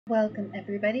Welcome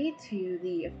everybody to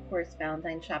the, of course,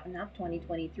 Valentine Shopping Hop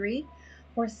 2023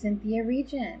 Forsynthia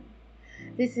region.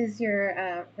 This is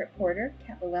your reporter,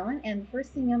 Katheryn Llewellyn, and the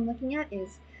first thing I'm looking at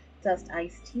is Dust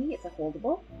Iced Tea. It's a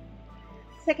holdable.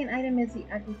 Second item is the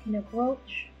Agripino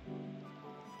brooch.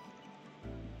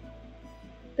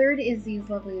 Third is these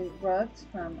lovely rugs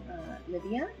from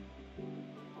Libya.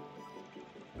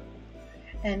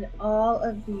 And all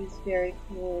of these very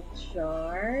cool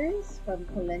jars from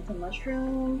polenta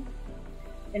mushroom.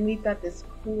 And we've got this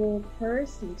cool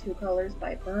purse in 2 colors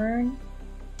by Burn.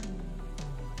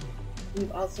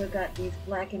 We've also got these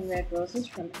black and red roses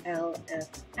from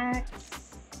LFX.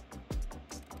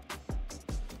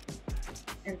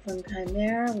 And from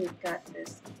Chimera, we've got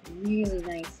this really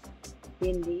nice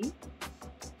bindi.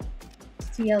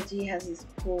 TLG has these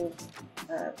cool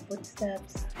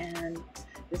footsteps and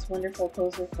this wonderful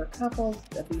poser for couples.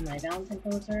 That'll be my Valentine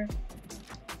poser.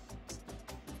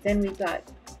 Then we've got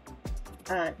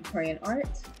Korean art.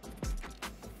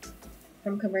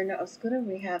 From Caverna Oscura,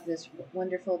 we have this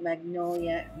wonderful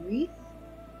magnolia wreath.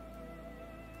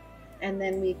 And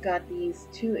then we've got these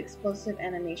 2 explosive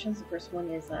animations. The first one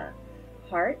is a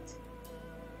heart.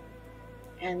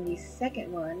 And the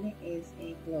second one is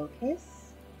a glow kiss.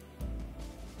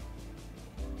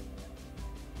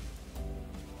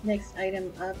 Next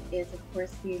item up is, of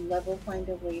course, the Level Find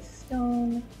a Way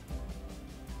stone.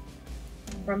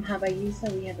 From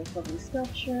Habayusa, we have this lovely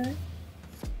sculpture.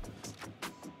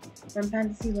 From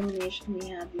Fantasy Illumination, we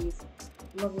have these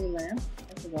lovely lamps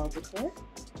as a wall decor.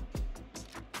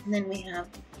 And then we have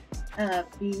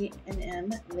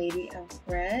B&M Lady of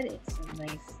Bread. It's a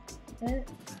nice fit.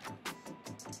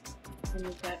 And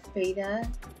we've got Feda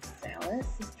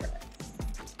Salis dress.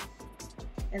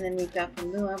 And then we've got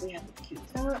from Lua, we have this cute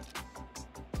top.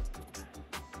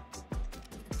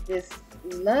 This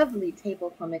lovely table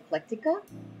from Eclectica.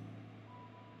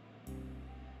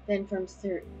 Then from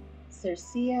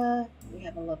Cercia, we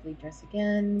have a lovely dress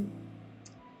again.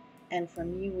 And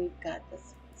from you, we've got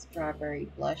this strawberry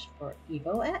blush for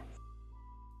Evo X.